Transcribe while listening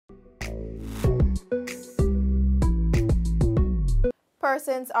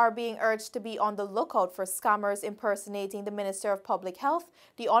persons are being urged to be on the lookout for scammers impersonating the Minister of Public Health,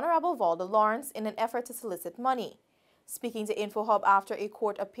 the Honorable Valda Lawrence, in an effort to solicit money. Speaking to InfoHub after a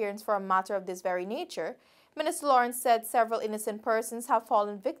court appearance for a matter of this very nature, Minister Lawrence said several innocent persons have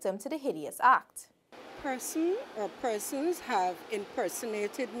fallen victim to the hideous act. Persons have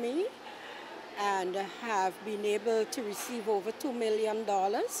impersonated me and have been able to receive over $2 million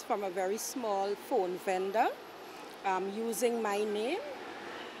from a very small phone vendor using my name.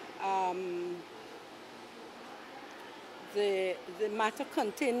 The matter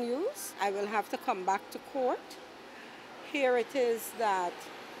continues. I will have to come back to court. Here it is that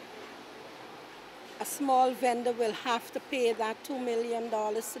a small vendor will have to pay that $2 million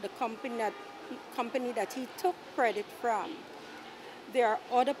to the company that he took credit from. There are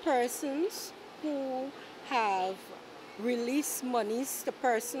other persons who have released monies to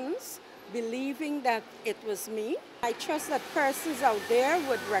persons believing that it was me. I trust that persons out there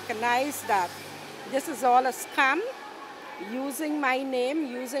would recognize that this is all a scam, using my name,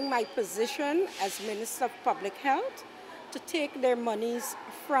 using my position as Minister of Public Health to take their monies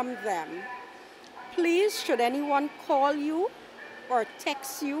from them. Please, should anyone call you or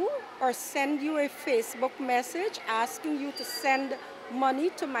text you or send you a Facebook message asking you to send money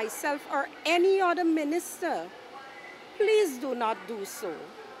to myself or any other minister, please do not do so.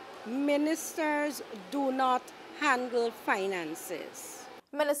 Ministers do not handle finances.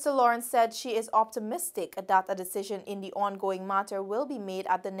 Minister Lawrence said she is optimistic that a decision in the ongoing matter will be made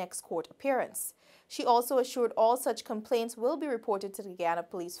at the next court appearance. She also assured all such complaints will be reported to the Guyana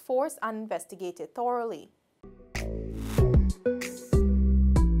Police Force and investigated thoroughly.